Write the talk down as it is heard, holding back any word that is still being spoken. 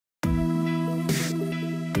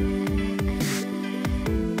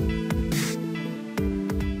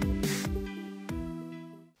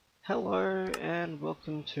Hello and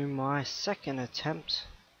welcome to my second attempt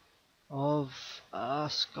of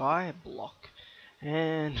Skyblock,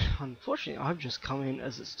 and unfortunately I've just come in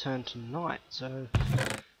as it's turned to night, so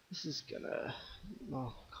this is gonna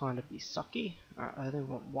kind of be sucky. Alright, I only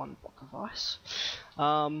want one block of ice.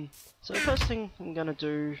 So the first thing I'm gonna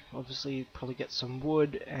do, obviously, probably get some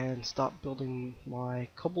wood and start building my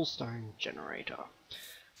cobblestone generator.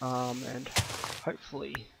 And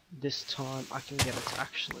hopefully this time I can get it to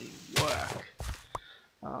actually work.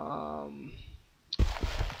 How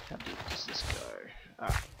deep does this go?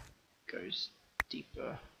 Goes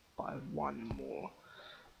deeper by one more.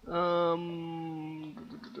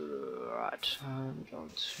 Right, I'm going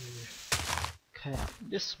to cut out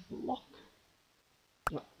this block.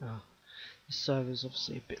 The server's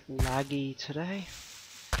obviously a bit laggy today.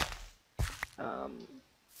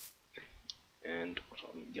 And what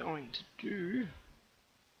I'm going to do,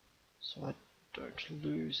 so I don't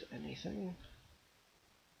lose anything,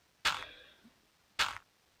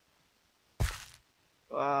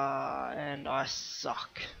 and I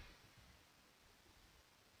suck.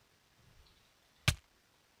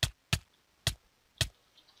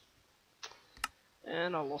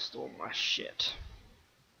 And I lost all my shit.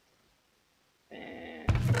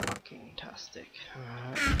 And fucking tastic.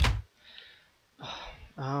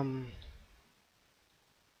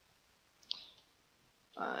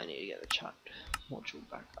 I need to get the chat module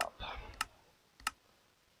back up.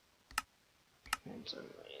 And so,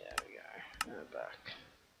 there we go. And back.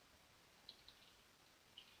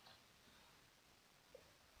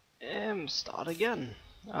 And start again.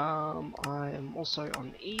 I am also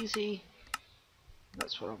on easy.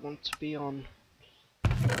 That's what I want to be on.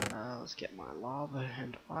 Let's get my lava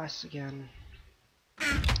and ice again.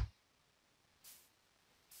 And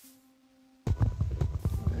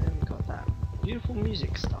we got that beautiful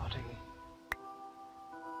music starting.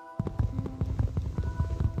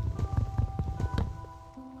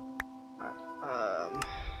 Right,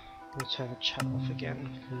 we'll turn the chat off again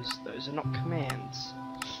because those are not commands.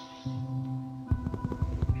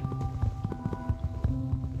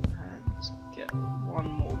 And let's get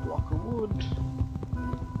one more block of wood.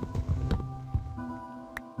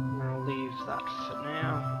 And I'll leave that for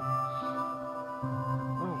now.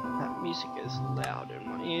 Oh, that music is loud in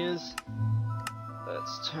my ears.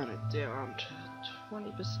 Let's turn it down to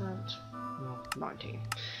 20%. No, 19.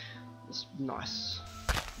 It's nice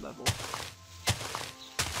level.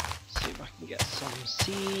 See if I can get some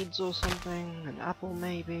seeds or something. An apple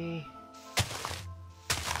maybe.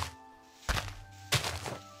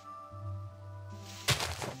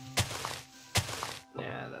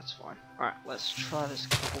 Yeah, that's fine. Alright, let's try this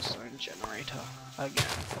cobblestone generator again.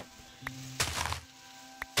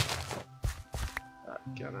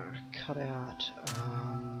 Gonna cut out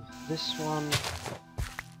this one.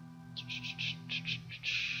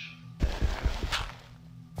 And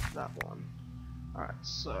that one. Alright,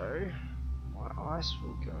 so my ice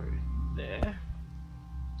will go there.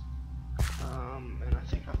 And I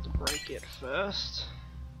think I have to break it first.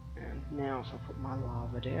 And now if I put my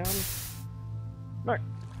lava down. No.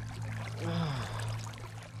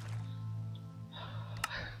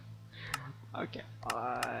 Okay,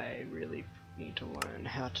 I really need to learn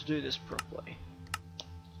how to do this properly.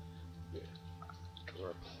 To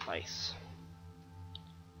replace.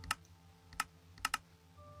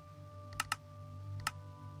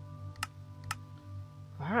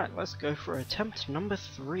 Alright, let's go for attempt number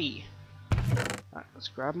 3. Alright, let's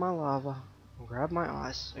grab my lava, and grab my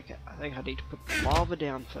ice. Okay, I think I need to put the lava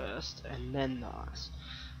down first, and then the ice.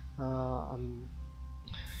 Although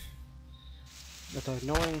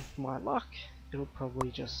knowing my luck, it'll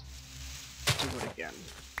probably just do it again.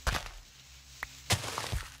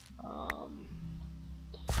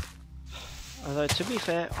 Although to be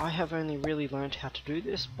fair, I have only really learned how to do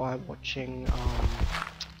this by watching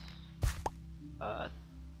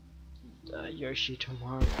Yoshi to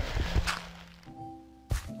Mario.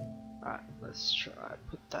 Alright, let's try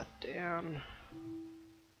put that down.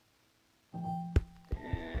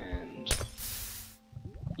 And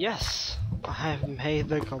yes, I have made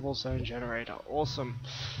the cobblestone generator. Awesome.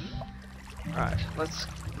 Alright, let's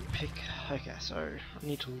pick. Okay, so I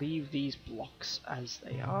need to leave these blocks as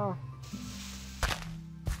they are.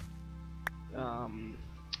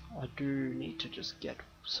 I do need to just get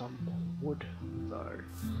some wood though.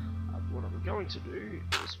 What I'm going to do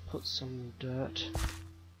is put some dirt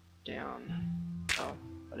down. Oh,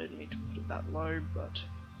 I didn't mean to put it that low, but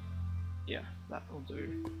yeah, that will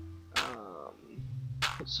do.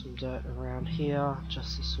 Put some dirt around here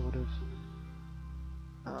just to sort of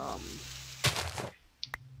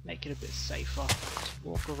make it a bit safer to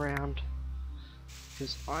walk around.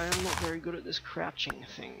 because I am not very good at this crouching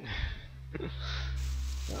thing.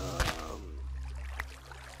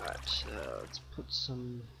 Right, let's put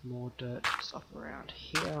some more dirt just up around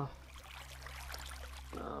here.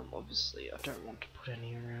 Obviously I don't want to put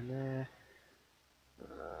any around there.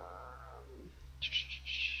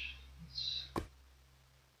 Let's put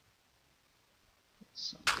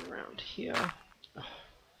something around here.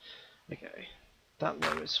 Okay, that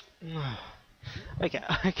low is... Okay,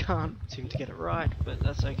 I can't seem to get it right, but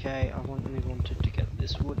that's okay. I only wanted to get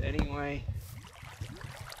this wood anyway.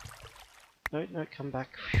 No, come back.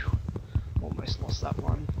 Whew. Almost lost that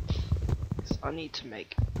one. I need to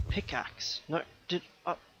make pickaxe. No,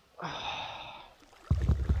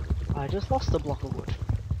 I just lost a block of wood.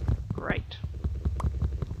 Great.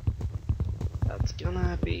 That's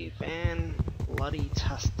gonna be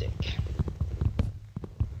fan-bloody-tastic.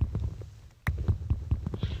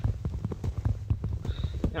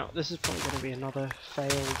 Now, this is probably going to be another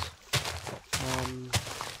failed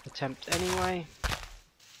attempt anyway.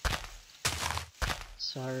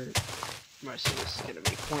 So, most of this is going to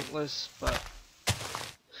be pointless, but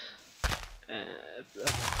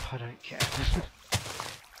I don't care.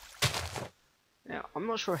 Now, I'm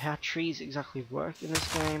not sure how trees exactly work in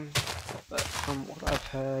this game, but from what I've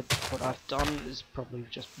heard, what I've done is probably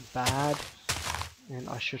just bad, and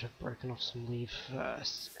I should have broken off some leaves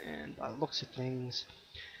first, and by the looks of things,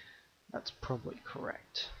 that's probably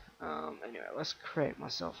correct. Anyway, let's create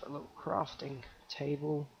myself a little crafting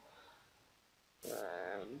table,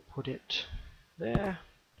 and put it there,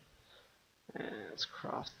 and let's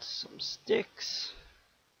craft some sticks,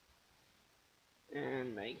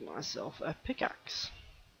 and make myself a pickaxe.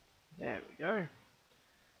 There we go.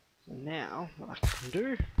 So now, what I can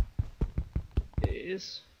do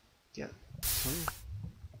is get some...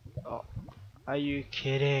 Oh, are you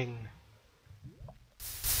kidding?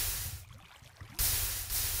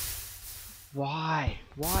 Why?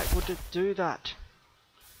 Why would it do that?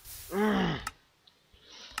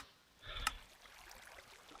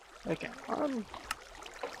 Okay,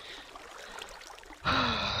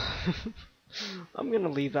 I'm gonna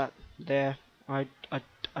leave that there. I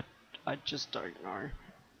just don't know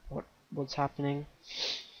what's happening.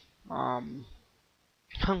 I'm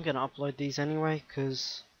gonna upload these anyway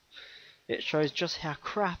because it shows just how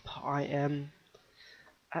crap I am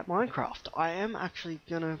at Minecraft. I am actually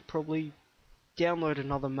gonna probably download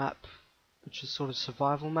another map, which is sort of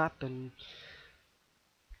survival map, and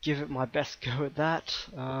give it my best go at that.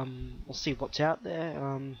 I'll see what's out there.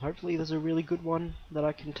 Hopefully there's a really good one that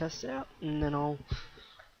I can test out, and then I'll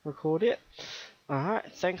record it.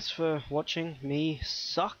 Alright, thanks for watching me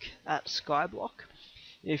suck at Skyblock.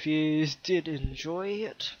 If you did enjoy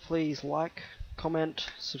it, please like, comment,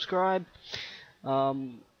 subscribe.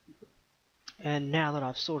 And now that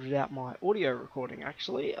I've sorted out my audio recording,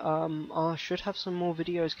 actually, I should have some more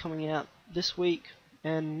videos coming out this week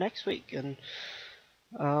and next week, and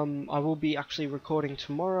I will be actually recording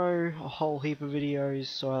tomorrow a whole heap of videos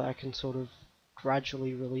so I can sort of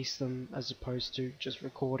gradually release them as opposed to just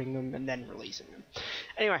recording them and then releasing them.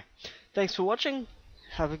 Anyway, thanks for watching,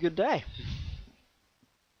 have a good day.